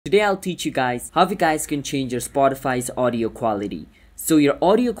Today I'll teach you guys how you guys can change your Spotify's audio quality. So your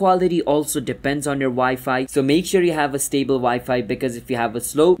audio quality also depends on your Wi-Fi. So make sure you have a stable Wi-Fi, because if you have a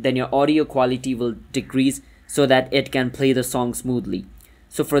slow, then your audio quality will decrease so that it can play the song smoothly.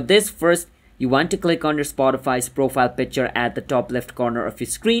 So for this, first you want to click on your Spotify's profile picture at the top left corner of your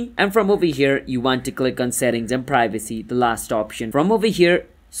screen. And from over here, you want to click on settings and privacy, the last option. From over here,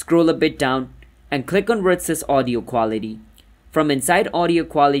 scroll a bit down and click on where it says audio quality. From inside audio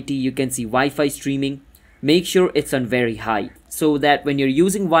quality, you can see Wi-Fi streaming. Make sure it's on very high so that when you're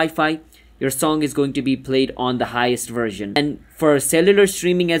using Wi-Fi, your song is going to be played on the highest version. And for cellular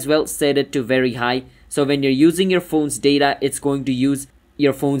streaming as well, set it to very high. So when you're using your phone's data, it's going to use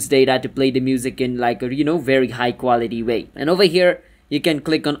your phone's data to play the music in like a, very high quality way. And over here, you can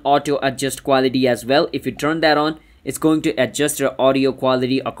click on auto adjust quality as well. If you turn that on, it's going to adjust your audio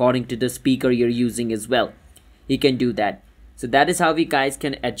quality according to the speaker you're using as well. You can do that. So that is how you guys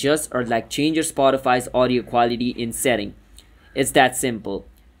can adjust or change your Spotify's audio quality in setting. It's that simple.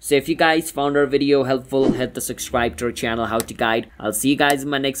 So if you guys found our video helpful, hit the subscribe to our channel How to Guide. I'll see you guys in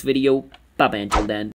my next video. Bye bye until then.